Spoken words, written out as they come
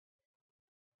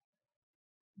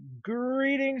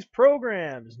Greetings,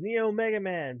 programs!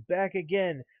 NeoMegaMan back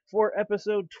again for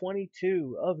episode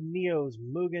 22 of Neo's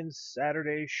MUGEN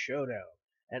Saturday Showdown.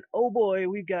 And oh boy,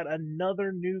 we've got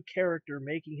another new character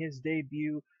making his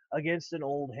debut against an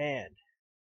old hand.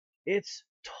 It's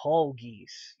Tall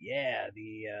Geese. Yeah,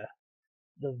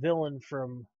 the villain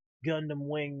from Gundam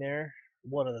Wing there.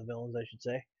 One of the villains, I should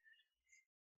say.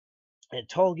 And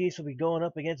Tall Geese will be going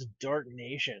up against Dark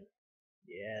Nation.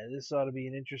 Yeah, this ought to be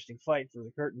an interesting fight for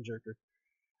the curtain jerker.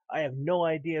 I have no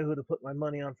idea who to put my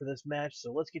money on for this match,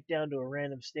 so let's get down to a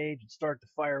random stage and start the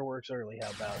fireworks early.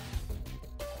 How about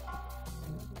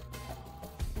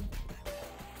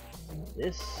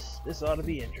it? This ought to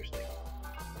be interesting.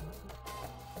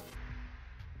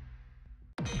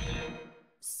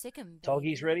 Sick 'em, Tall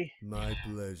baby. Geese ready? My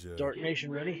pleasure. Dark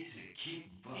Nation ready?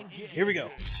 Here we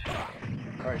go.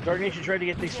 Alright, Dark Nation tried to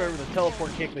get things started with a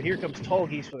teleport kick, but here comes Tall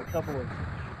Geese with a couple of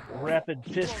rapid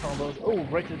fist combos. Oh,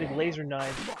 right to the big laser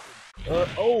knife.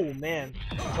 Oh man,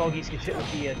 Tall Geese gets hit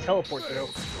with the teleport throw.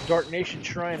 Dark Nation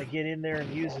trying to get in there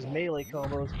and use his melee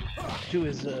combos to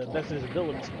his best of his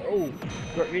abilities. Oh,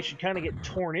 Dark Nation kind of getting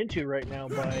torn into right now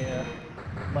by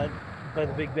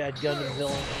the big bad Gundam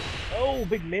villain. Oh,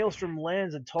 big Maelstrom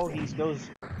lands and Tall Geese goes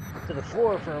to the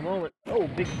floor for a moment. Oh,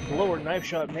 big blower knife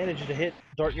shot manages to hit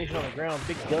Dark Nation on the ground.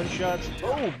 Big gunshots.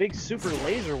 Oh, big super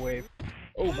laser wave.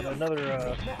 Oh, but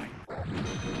another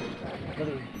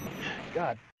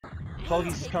God. Tall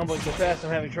Geese is comboing so fast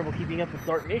I'm having trouble keeping up with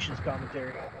Dark Nation's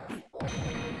commentary.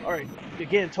 Alright,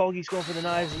 again, Tall Geese going for the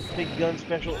knives, big gun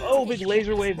special. Oh, big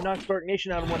laser wave knocks Dark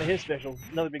Nation out of one of his specials.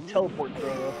 Another big teleport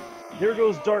throw though. There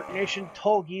goes Dark Nation.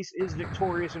 Tall Geese is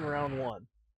victorious in round one.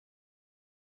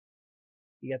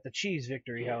 He got the cheese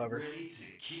victory, however.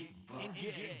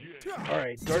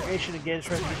 Alright, Dark Nation again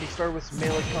trying to get me started with some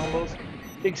melee combos.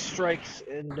 Big strikes,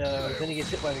 and then he gets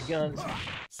hit by the guns.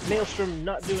 Maelstrom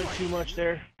not doing too much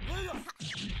there.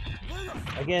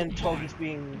 Again, Tall Geese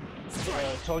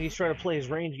trying to play his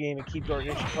range game and keep Dark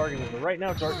Nation targeted, but right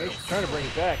now Dark Nation's trying to bring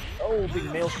it back. Oh, big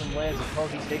Maelstrom lands and Tall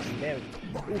Geese takes some damage.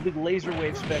 Oh, big laser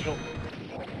wave special.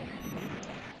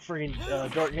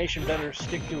 Friggin' Dark Nation better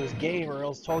stick to his game or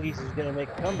else Tall Geese is going to make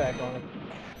a comeback on him.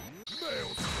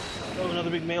 Oh, another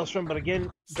big Maelstrom, but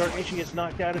again, Dark Nation gets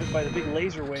knocked out of it by the big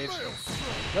laser waves.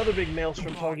 Another big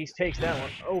Maelstrom, Tall Geese takes that one.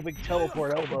 Oh, big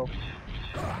teleport elbow.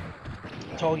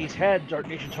 Tall Geese had Dark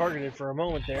Nation targeted for a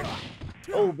moment there.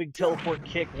 Oh, big teleport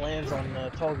kick lands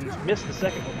on Tall Geese. Missed the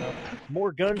second one though.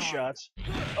 More gunshots.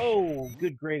 Oh,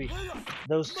 good gravy.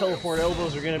 Those teleport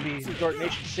elbows are going to be Dark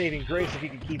Nation's saving grace if he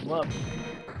can keep them up.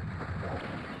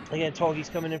 Again, Tall Geese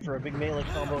coming in for a big melee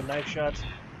combo, knife shots.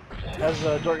 Has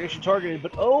Dark Nation targeted,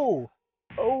 but oh,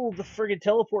 the friggin'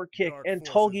 teleport kick, and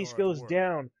Tall Geese goes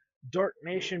down. Dark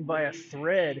Nation by a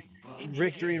thread.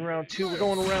 Victory in round two. We're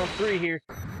going to round three here.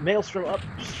 Maelstrom up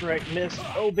strike miss.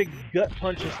 Oh, big gut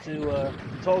punches to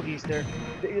Tall Geese there.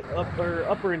 Big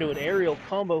upper into an aerial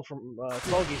combo from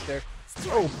Tall Geese there.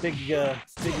 Oh, big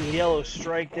yellow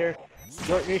strike there.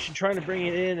 Dark Nation trying to bring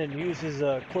it in and use his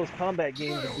close combat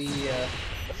game to be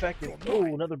effective. Oh,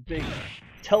 another big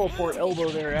teleport elbow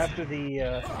there after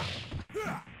the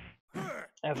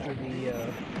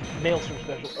Maelstrom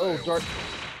special. Oh,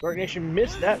 Dark Nation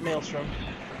missed that Maelstrom.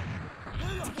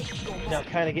 Now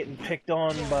kind of getting picked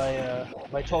on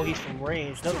by Tall Geese from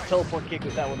range. Another teleport kick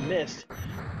with that one missed.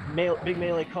 Big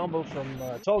melee combo from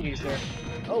Tall Geese there.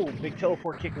 Oh, big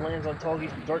teleport kick lands on Tall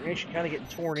Geese. Dark Nation kind of getting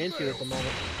torn into at the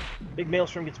moment. Big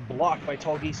Maelstrom gets blocked by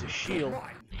Tall Geese's shield.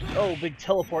 Oh, big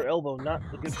teleport elbow. Not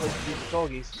a good place to be for Tall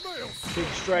Geese. Big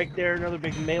strike there. Another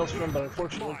big Maelstrom, but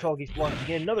unfortunately Tall Geese blocked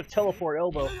again. Another teleport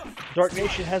elbow. Dark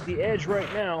Nation has the edge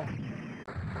right now.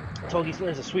 Tall Geese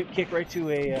lands a sweep kick right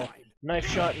to a knife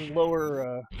shot and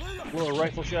lower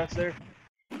rifle shots there.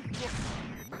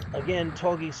 Again,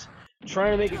 Tall Geese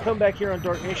trying to make a comeback here on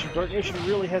Dark Nation. Dark Nation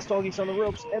really has Tall Geese on the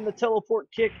ropes, and the teleport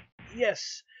kick,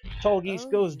 yes! Tall Geese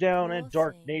goes down, and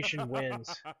Dark Nation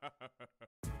wins.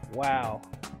 Wow.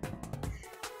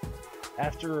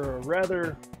 After a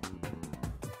rather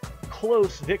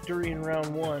close victory in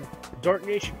round one, Dark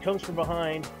Nation comes from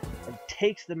behind and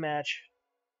takes the match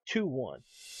 2-1.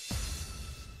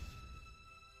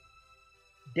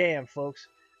 Damn, folks.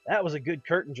 That was a good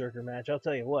curtain jerker match, I'll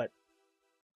tell you what.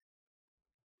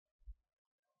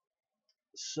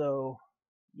 So,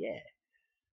 yeah.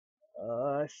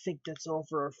 I think that's all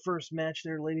for our first match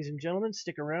there, ladies and gentlemen.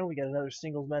 Stick around. We got another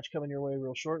singles match coming your way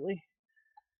real shortly.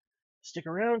 Stick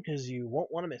around because you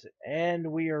won't want to miss it.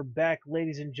 And we are back,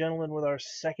 ladies and gentlemen, with our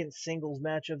second singles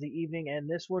match of the evening, and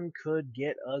this one could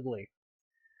get ugly.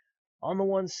 On the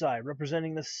one side,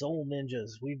 representing the Soul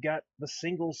Ninjas, we've got the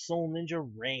single Soul Ninja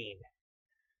Rain.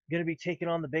 going to be taking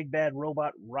on the big bad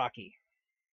robot Rocky.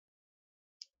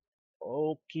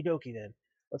 Okie dokie then.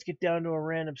 Let's get down to a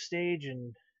random stage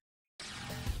and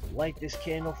light this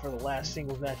candle for the last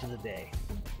singles match of the day.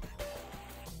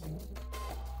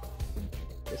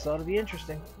 This ought to be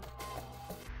interesting.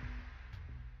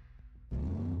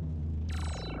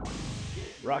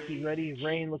 Rocky ready,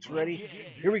 Rain looks ready.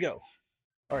 Here we go.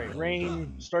 Alright,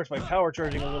 Rain starts by power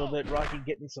charging a little bit. Rocky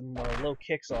getting some low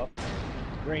kicks off.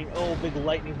 Rain, oh, big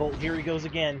lightning bolt. Here he goes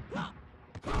again.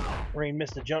 Rain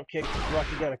missed a jump kick.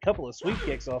 Rocky got a couple of sweep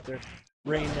kicks off there.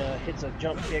 Rain hits a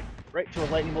jump kick right to a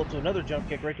lightning bolt to another jump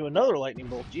kick right to another lightning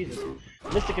bolt. Jesus.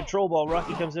 Missed a control ball.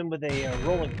 Rocky comes in with a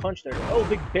rolling punch there. Oh,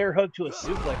 big bear hug to a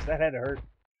suplex. That had to hurt.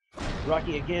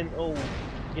 Rocky again, oh,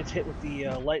 gets hit with the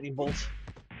lightning bolts.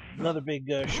 Another big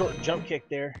short jump kick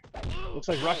there. Looks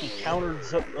like Rocky countered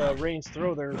Rain's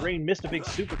throw there. Rain missed a big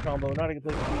super combo. Not a good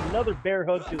place. Another bear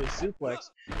hug to his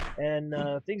suplex. And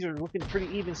things are looking pretty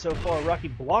even so far. Rocky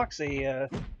blocks a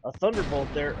thunderbolt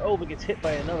there. Oh, but gets hit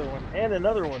by another one. And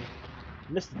another one.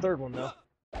 Missed the third one, though.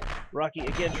 Rocky,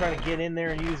 again, trying to get in there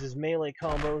and use his melee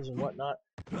combos and whatnot.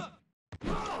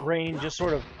 Rain just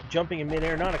sort of jumping in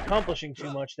midair. Not accomplishing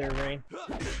too much there, Rain.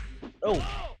 Oh,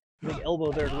 big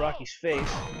elbow there to Rocky's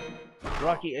face.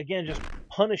 Rocky, again, just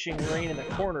punishing Rain in the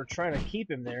corner, trying to keep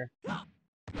him there.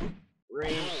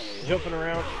 Rain jumping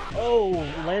around. Oh,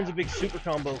 lands a big super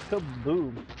combo.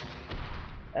 Kaboom.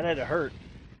 That had to hurt.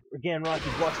 Again, Rocky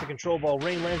blocks the control ball.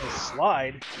 Rain lands a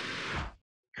slide.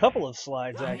 Couple of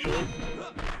slides, actually.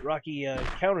 Rocky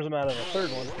counters him out of the third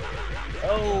one.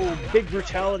 Oh, big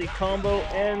brutality combo,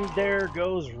 and there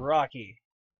goes Rocky.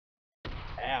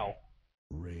 Ow.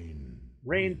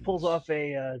 Rain pulls off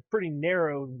a pretty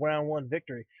narrow round 1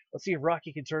 victory. Let's see if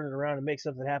Rocky can turn it around and make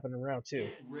something happen in round 2.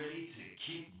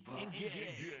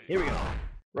 Here we go.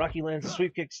 Rocky lands a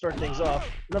sweep kick to start things off.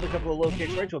 Another couple of low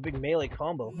kicks right to a big melee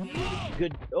combo.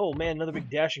 Good. Oh man, another big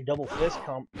dashing double fist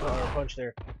punch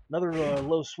there. Another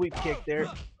low sweep kick there.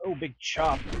 Oh, big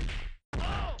chop.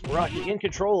 Rocky in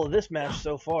control of this match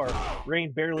so far.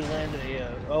 Rain barely landed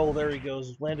a. Oh, there he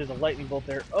goes. Landed a lightning bolt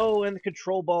there. Oh, and the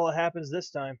control ball happens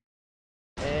this time.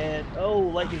 And, oh,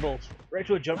 lightning bolt. Right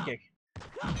to a jump kick.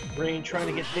 Rain trying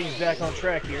to get things back on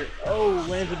track here. Oh,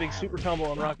 lands a big super combo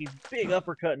on Rocky. Big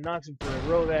uppercut, knocks him for a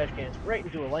row of ash cans. Right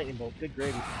into a lightning bolt. Good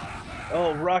gravy.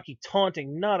 Oh, Rocky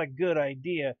taunting. Not a good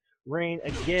idea. Rain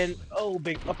again. Oh,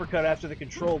 big uppercut after the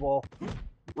control ball.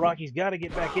 Rocky's got to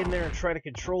get back in there and try to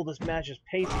control this match's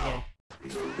pace again.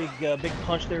 Big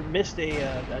punch there. Missed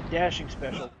a dashing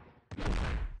special.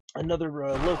 Another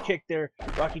low kick there.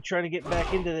 Rocky trying to get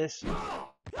back into this.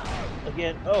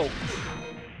 Again, oh.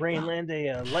 Rain land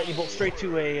a lightning bolt straight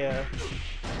to a,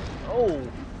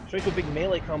 straight to a big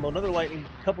melee combo. Another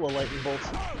couple of lightning bolts.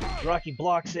 Rocky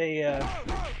blocks a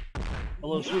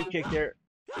low sweep kick there.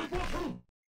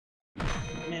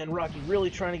 Man, Rocky really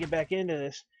trying to get back into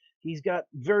this. He's got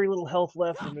very little health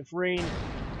left, and if Rain,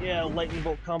 lightning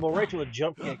bolt combo right to a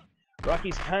jump kick.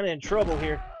 Rocky's kind of in trouble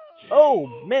here.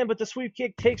 Oh, man, but the sweep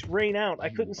kick takes Rain out. I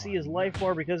couldn't see his life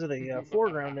bar because of the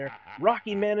foreground there.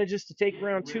 Rocky manages to take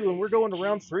round 2, and we're going to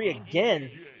round 3 again.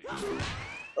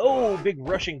 Oh, big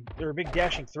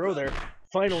dashing throw there.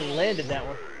 Finally landed that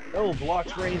one. Oh,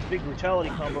 blocks Rain's big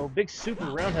brutality combo. Big super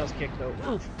roundhouse kick, though.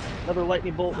 Oof. Another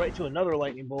lightning bolt right to another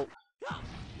lightning bolt.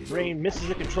 Rain misses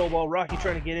the control ball. Rocky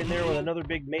trying to get in there with another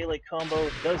big melee combo.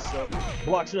 Does so.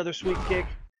 Blocks another sweep kick.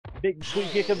 Big sweep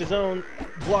kick of his own,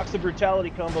 blocks the brutality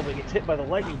combo, but gets hit by the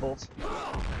lightning bolts.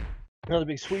 Another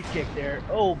big sweep kick there.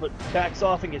 Oh, but backs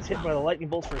off and gets hit by the lightning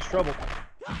bolts for his trouble.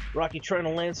 Rocky trying to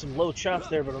land some low chops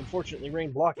there, but unfortunately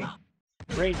Rain blocking.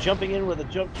 Rain jumping in with a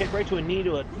jump kick right to a knee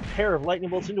to a pair of lightning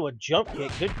bolts into a jump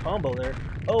kick. Good combo there.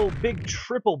 Oh, big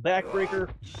triple backbreaker.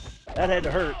 That had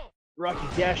to hurt. Rocky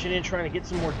dashing in, trying to get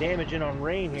some more damage in on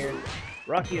Rain here.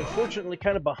 Rocky, unfortunately,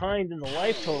 kind of behind in the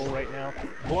life total right now.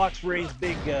 Blocks Rain's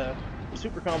big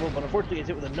super combo, but unfortunately gets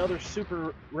hit with another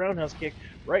super roundhouse kick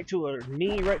right to a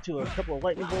knee, right to a couple of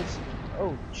lightning bolts.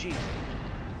 Oh, jeez.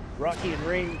 Rocky and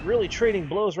Rain really trading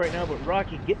blows right now, but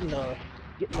Rocky getting the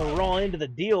raw end of the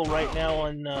deal right now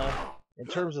on in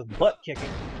terms of butt kicking.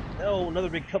 Oh, another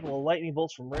big couple of lightning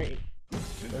bolts from Rain.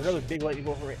 Another big lightning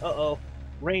bolt from Rain. Uh-oh.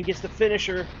 Rain gets the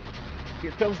finisher. Here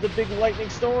comes the big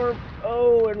lightning storm.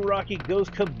 Oh, and Rocky goes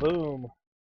kaboom.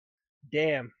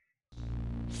 Damn.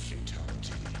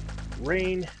 Fatality.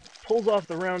 Rain pulls off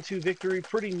the round 2 victory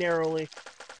pretty narrowly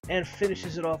and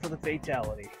finishes it off with a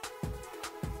fatality.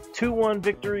 2-1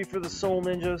 victory for the Soul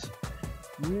Ninjas.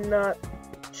 Not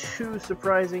too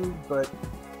surprising, but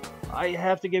I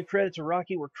have to give credit to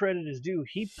Rocky where credit is due.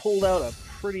 He pulled out a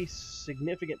pretty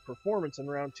significant performance in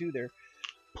round 2 there.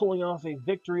 pulling off a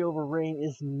victory over Rain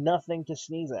is nothing to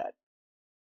sneeze at.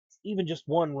 Even just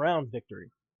one round victory.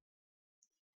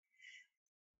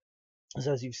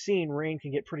 So as you've seen, Rain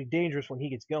can get pretty dangerous when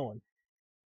he gets going.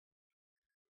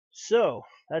 So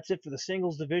that's it for the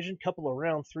singles division. Couple of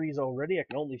round threes already. I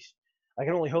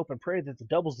can only hope and pray that the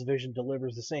doubles division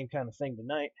delivers the same kind of thing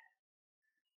tonight.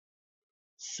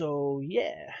 So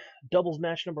yeah, doubles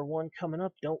match number 1 coming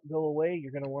up. Don't go away.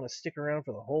 You're going to want to stick around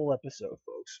for the whole episode,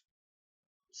 folks.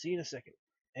 See you in a second.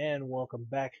 And welcome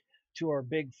back to our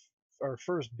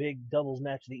first big doubles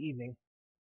match of the evening,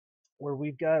 where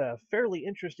we've got a fairly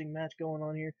interesting match going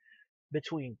on here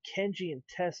between Kenji and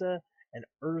Tessa and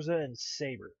Urza and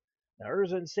Saber. Now,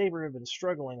 Urza and Saber have been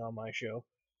struggling on my show,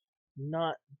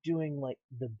 not doing like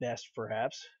the best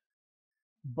perhaps,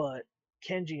 but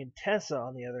Kenji and Tessa,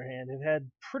 on the other hand, have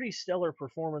had pretty stellar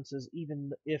performances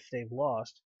even if they've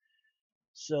lost.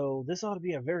 So this ought to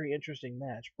be a very interesting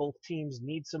match. Both teams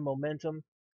need some momentum,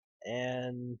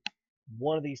 and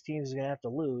one of these teams is going to have to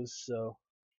lose. So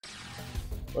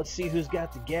let's see who's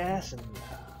got the gas and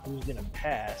who's going to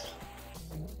pass.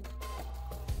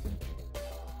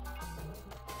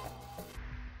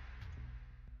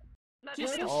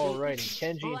 Alrighty,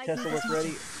 Kenji and Tessa look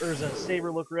ready. Urza and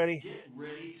Saber look ready.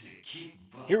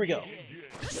 Here we go.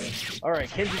 Alright,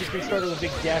 Kenji gets me started with a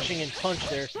big dashing and punch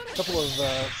there. A couple of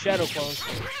shadow clones.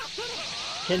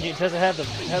 Kenji and Tessa had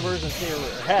Urza and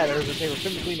Saber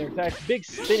pin between their attacks. Big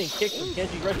spinning kick from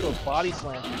Kenji right to a body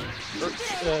slam.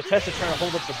 Tessa trying to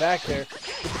hold up the back there.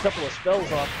 Gets a couple of spells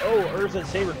off. Oh, Urza and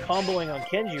Saber comboing on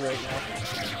Kenji right now.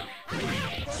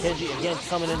 Kenji again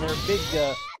coming in there. Big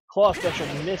claw special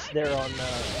miss there on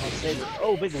Saber.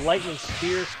 Oh, big lightning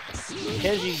spear.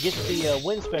 Kenji gets the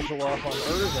wind special off on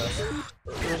Urza.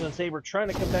 Urza and Saber trying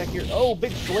to come back here. Oh,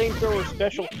 big flamethrower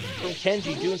special from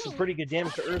Kenji, doing some pretty good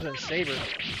damage to Urza and Saber.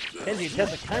 Kenji and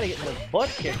Tessa kind of getting the butt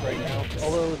kick right now,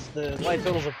 although it's the light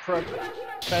totals of trying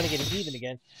to get it even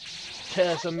again.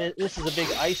 Tessa, this is a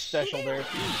big ice special there.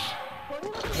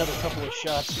 Another couple of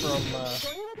shots from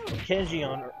Kenji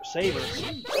on Saber.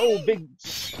 Oh, big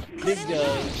slicing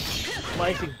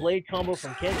blade combo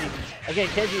from Kenji. Again,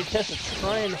 Kenji and Tessa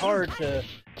trying hard to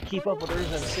keep up with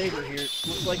Urza and Saber here.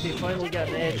 Looks like they finally got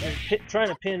an edge. They're trying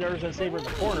to pin Urza and Saber in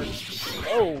the corner.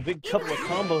 Oh, big couple of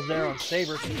combos there on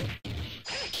Saber.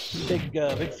 Big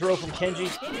throw from Kenji.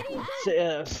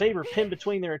 Saber pinned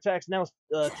between their attacks. Now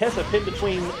Tessa pinned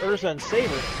between Urza and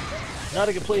Saber. Not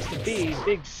a good place to be.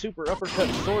 Big super uppercut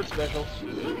sword special.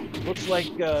 Looks like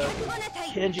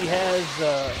Kenji has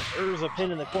Urza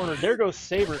pinned in the corner. There goes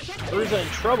Saber. Urza in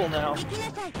trouble now.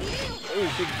 Oh,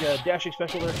 big dashing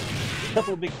special there. A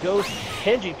couple of big ghosts.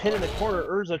 Kenji pinned in the corner.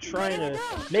 Urza trying to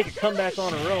make a comeback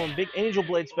on her own. Big angel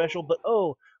blade special, but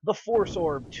oh, the force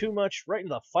orb. Too much. Right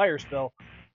into the fire spell.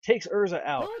 Takes Urza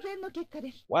out.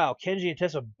 Wow, Kenji and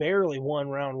Tessa barely won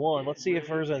round 1. Let's see if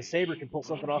Urza and Saber can pull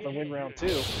something off and win round 2.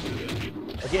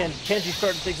 Again, Kenji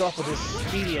starting things off with his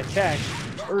speedy attack.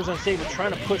 Urza and Saber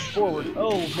trying to push forward.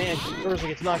 Oh man, Urza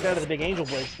gets knocked out of the big angel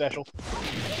blade special.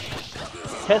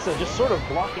 Tessa just sort of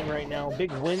blocking right now.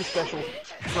 Big wind special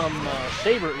from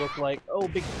Saber, it looked like. Oh,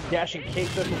 big dashing cape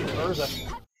special from Urza.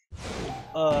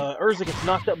 Urza gets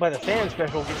knocked up by the fan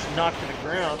special, gets knocked to the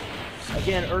ground.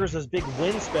 Again, Urza's big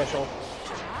wind special,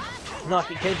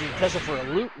 knocking Kenji and Tessa for a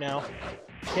loop now.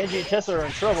 Kenji and Tessa are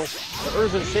in trouble. But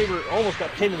Urza and Saber almost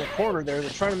got pinned in the corner there. They're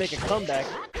trying to make a comeback.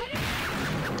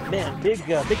 Man, big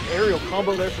aerial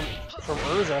combo there from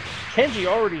Urza. Kenji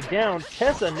already down.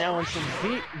 Tessa now in some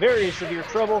very severe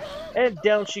trouble. And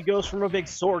down she goes from a big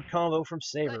sword combo from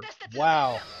Saber.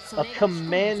 Wow. A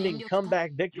commanding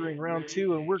comeback victory in round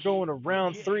 2. And we're going to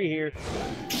round 3 here.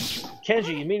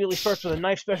 Kenji immediately starts with a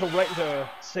knife special right into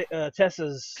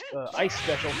Tessa's ice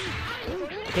special.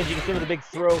 Kenji gets in with a big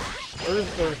throw.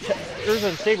 Urza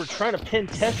and Saber trying to pin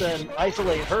Tessa and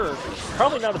isolate her.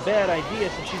 Probably not a bad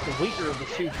idea since she's the weaker of the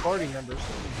 2 party members.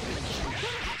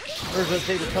 Urza and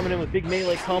Saber coming in with big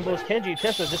melee combos. Kenji and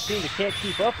Tessa just seem to can't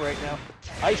keep up right now.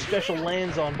 Ice special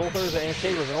lands on both Urza and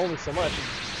Saber, but only so much.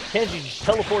 Kenji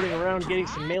teleporting around, getting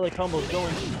some melee combos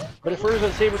going. But if Urza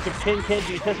and Saber can pin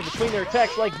Kenji and Tessa between their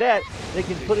attacks like that, they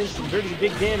can put in some really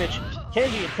big damage.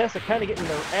 Kenji and Tessa kind of getting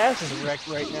their asses wrecked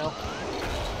right now.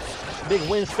 Big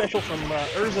wind special from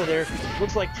Urza there.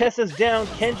 Looks like Tessa's down.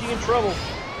 Kenji in trouble.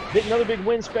 Another big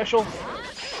wind special.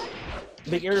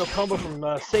 Big aerial combo from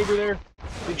Saber there.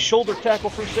 Big shoulder tackle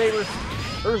from Saber.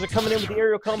 Urza coming in with the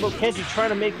aerial combo. Kenji trying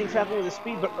to make things happen with his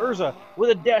speed, but Urza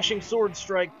with a dashing sword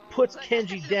strike puts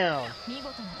Kenji down.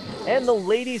 And the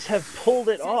ladies have pulled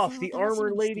it off. The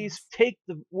Armor ladies take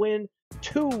the win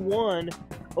 2-1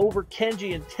 over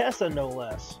Kenji and Tessa, no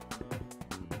less.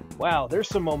 Wow, there's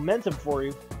some momentum for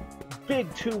you. big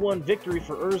 2-1 victory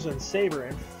for Urza and Saber,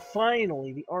 and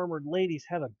finally the Armored Ladies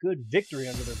have a good victory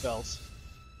under their belts.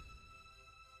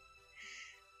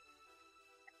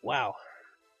 Wow,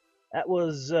 that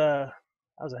was a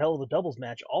hell of a doubles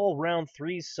match. All round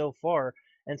 3s so far,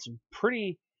 and some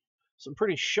pretty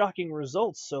shocking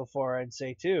results so far, I'd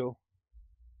say too.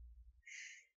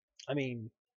 I mean,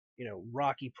 you know,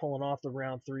 Rocky pulling off the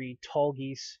round 3, Tall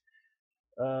Geese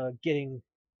getting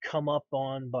come up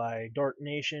on by Dark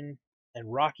Nation, and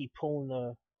Rocky pulling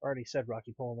the already said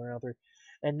Rocky pulling the round 3,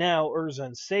 and now Urza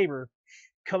and Saber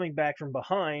coming back from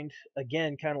behind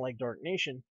again, kind of like Dark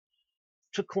Nation,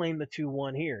 to claim the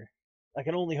 2-1 here. I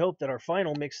can only hope that our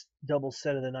final mixed doubles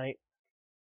set of the night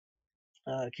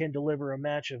can deliver a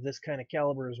match of this kind of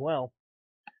caliber as well.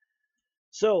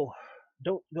 So,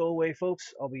 don't go away,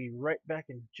 folks. I'll be right back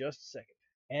in just a second.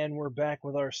 And we're back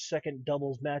with our second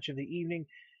doubles match of the evening.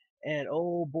 And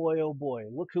oh boy,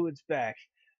 look who it's back.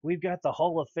 We've got the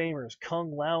Hall of Famers,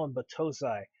 Kung Lao and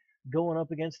Batosai, going up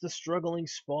against the struggling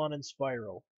Spawn and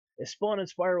Spiral. If Spawn and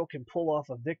Spiral can pull off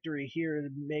a victory here,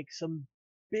 it'd make some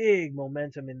big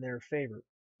momentum in their favor.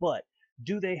 But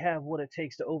do they have what it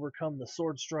takes to overcome the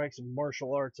sword strikes and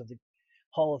martial arts of the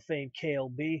Hall of Fame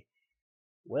KLB?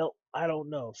 Well, I don't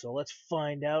know, so let's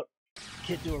find out.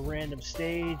 Get to a random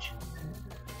stage.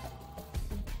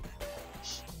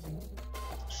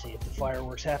 See if the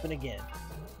fireworks happen again.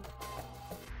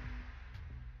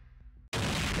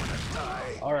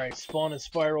 Alright, Spawn and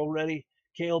Spiral ready.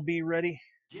 KLB ready.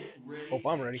 Hope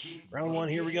I'm ready. Round 1,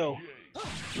 here we go.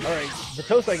 Alright,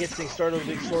 Batosai gets things started with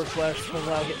a big sword slash. Kung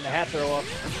Lao getting the hat throw off.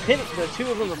 The two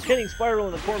of them are pinning Spiral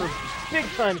in the corner. Big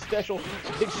time special.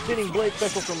 Big spinning blade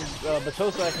special from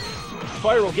Batosai.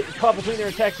 Spiral getting caught between their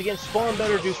attacks again. Spawn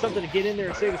better do something to get in there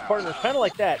and save his partner. Kind of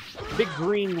like that. Big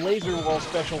green laser wall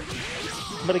special.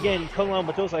 But again, Kung Lao and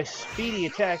Batosai speedy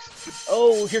attacks.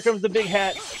 Oh, here comes the big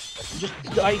hat. Just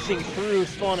dicing through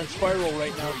Spawn and Spiral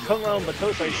right now. Kung Lao and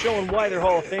Batosai showing why they're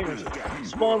Hall of Famers.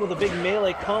 Spawn with a big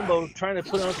melee combo, trying to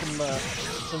put on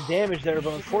some damage there,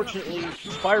 but unfortunately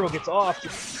Spiral gets off.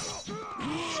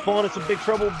 Spawn in some big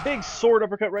trouble. Big sword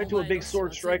uppercut right to a big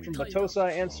sword strike from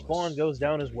Batosai, and Spawn goes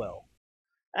down as well.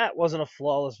 That wasn't a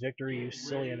flawless victory, you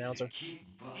silly announcer.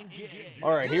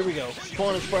 Alright, here we go.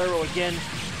 Spawn and Spiral again.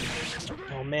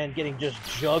 Oh man, getting just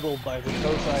juggled by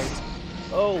Batosai.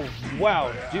 Oh,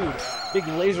 wow, dude. Big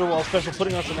laser wall special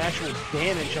putting on some actual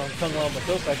damage on Kung Lao and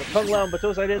Batosai, but Kung Lao and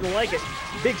Batosai didn't like it.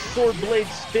 Big sword blade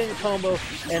spin combo,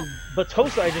 and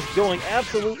Batosai just going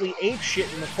absolutely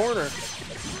apeshit in the corner.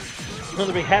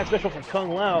 Another big hat special from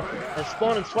Kung Lao, and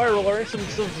Spawn and Spiral are in some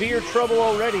severe trouble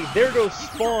already. There goes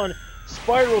Spawn.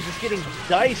 Spiral just getting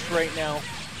diced right now.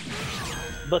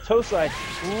 Batosai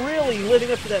really living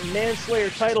up to that Manslayer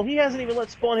title. He hasn't even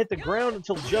let Spawn hit the ground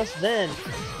until just then.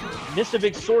 Missed a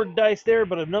big sword dice there,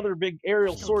 but another big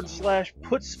aerial sword slash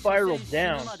puts Spiral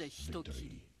down.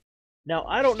 Now,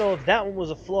 I don't know if that one was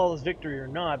a flawless victory or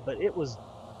not, but it was...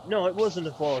 No, it wasn't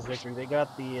a flawless victory. They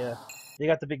got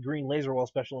the big green laser wall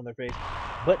special in their face.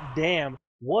 But damn,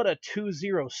 what a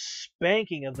 2-0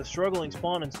 spanking of the struggling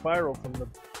Spawn and Spiral from the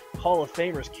Hall of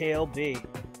Famers KLB.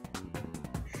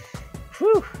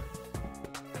 Whew!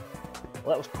 Well,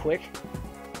 that was quick.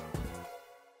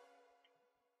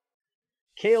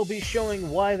 KLB showing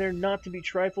why they're not to be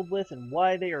trifled with and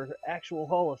why they are actual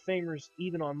Hall of Famers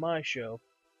even on my show.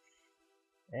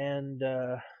 And,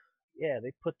 yeah,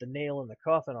 they put the nail in the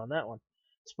coffin on that one.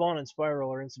 Spawn and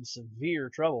Spiral are in some severe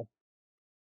trouble.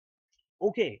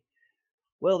 Okay,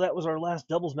 well, that was our last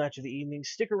doubles match of the evening.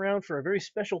 Stick around for a very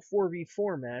special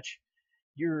 4v4 match.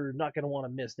 You're not going to want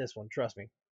to miss this one, trust me.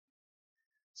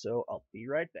 So I'll be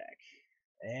right back.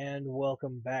 And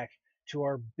welcome back to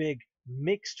our big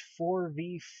mixed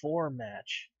 4v4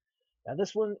 match. Now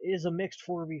this one is a mixed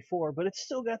 4v4, but it's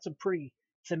still got some pretty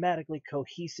thematically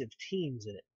cohesive teams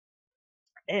in it.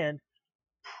 And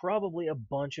probably a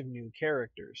bunch of new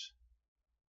characters.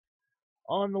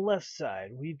 On the left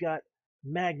side, we've got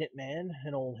Magnet Man,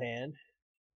 an old hand,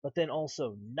 but then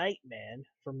also Nightman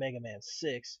from Mega Man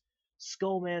 6,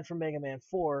 Skullman from Mega Man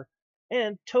 4,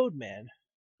 and Toadman,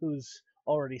 who's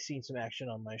already seen some action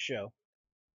on my show.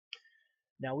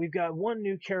 Now we've got one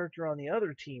new character on the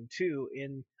other team too,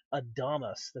 in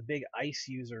Adamas, the big ice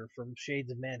user from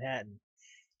Shades of Manhattan,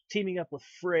 teaming up with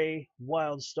Frey,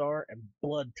 Wildstar, and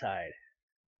Bloodtide.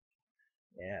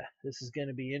 Yeah, this is going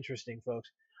to be interesting, folks.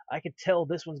 I could tell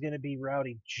this one's going to be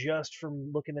rowdy just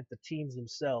from looking at the teams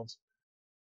themselves.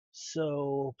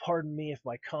 So, pardon me if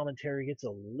my commentary gets a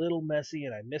little messy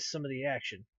and I miss some of the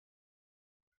action.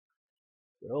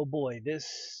 But oh boy,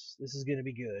 this is going to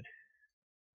be good.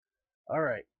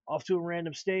 Alright, off to a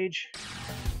random stage.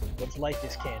 Let's light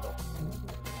this candle.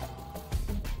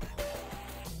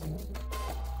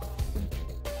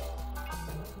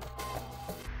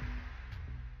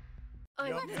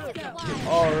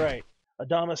 Alright.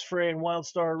 Adamas, Frey, and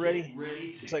Wildstar are ready.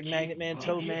 Looks like Magnet Man,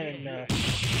 Toad Man, and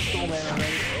Skull Man are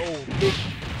ready. Oh,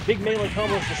 big melee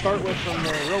combos to start with from the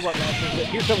Robot Masters, but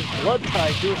here comes Blood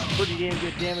Tide doing some pretty damn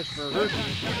good damage for her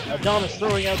team. Adamas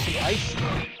throwing out some ice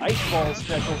ball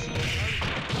specials.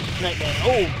 Nightman,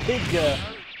 oh, big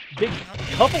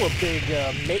couple of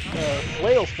big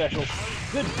flail specials.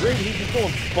 Good grief, he's just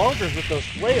going bonkers with those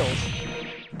flails.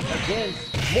 Again,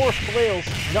 more flails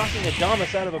knocking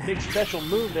Adamas out of a big special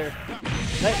move there.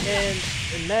 Nightman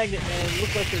and Magnet Man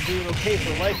look like they're doing okay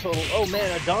for life total. Oh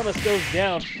man, Adamas goes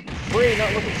down. Frey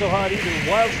not looking so hot either.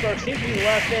 Wildstar seems to be the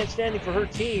last man standing for her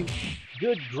team.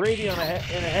 Good gravy on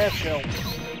and a half shell.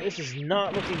 This is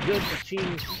not looking good for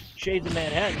Team Shades of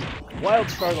Manhattan.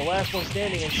 Wildstar the last one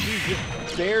standing, and she's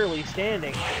just barely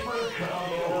standing.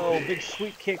 Oh, big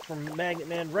sweet kick from Magnet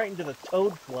Man right into the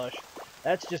Toad flush.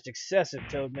 That's just excessive,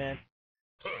 Toad Man.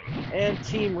 And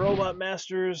Team Robot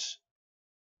Masters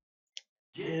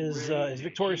is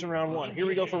victorious in round 1. Here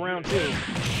we go for round 2.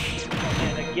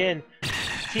 And again,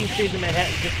 Team Shades of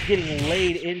Manhattan just getting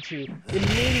laid into.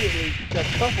 Immediately, a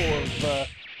couple of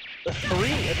the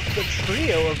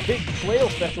trio of big flail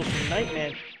specials from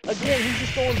Nightman. Again, he's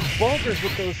just going bonkers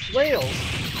with those flails.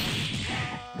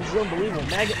 This is unbelievable.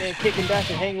 Magnet Man kicking back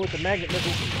and hanging with the magnet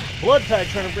missiles. Blood Tide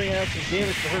trying to bring out some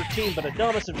damage for her team, but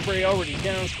Adamas and Frey already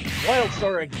down.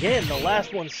 Wildstar again, the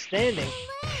last one standing.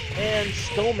 And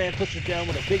Skullman puts her down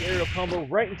with a big aerial combo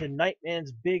right into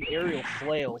Nightman's big aerial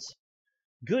flails.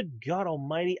 Good God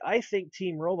Almighty, I think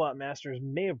Team Robot Masters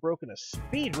may have broken a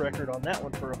speed record on that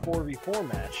one for a 4v4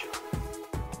 match.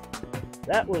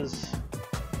 That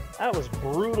was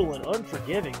brutal and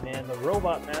unforgiving, man. The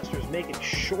Robot Masters making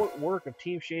short work of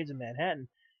Team Shades of Manhattan,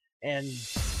 and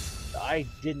I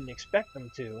didn't expect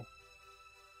them to.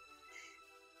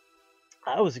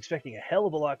 I was expecting a hell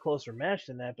of a lot closer match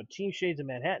than that, but Team Shades of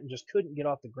Manhattan just couldn't get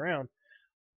off the ground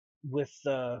with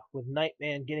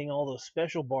Nightman getting all those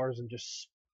special bars and just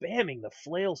spamming the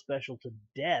flail special to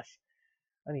death.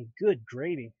 I mean, good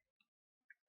gravy.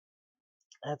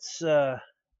 That's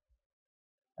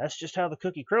just how the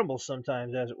cookie crumbles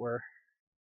sometimes, as it were.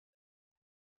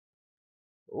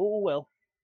 Oh well.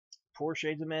 Poor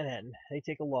Shades of Manhattan. They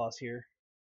take a loss here.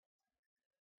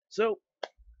 So,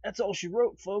 that's all she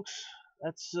wrote, folks.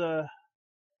 That's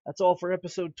all for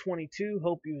episode 22.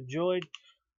 Hope you enjoyed.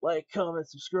 Like, comment,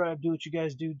 subscribe, do what you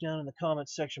guys do down in the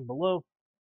comments section below.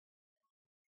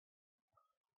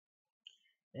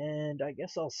 And I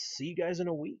guess I'll see you guys in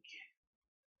a week.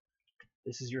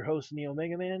 This is your host,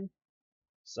 NeoMegaMan,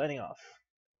 signing off.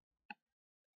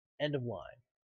 End of line.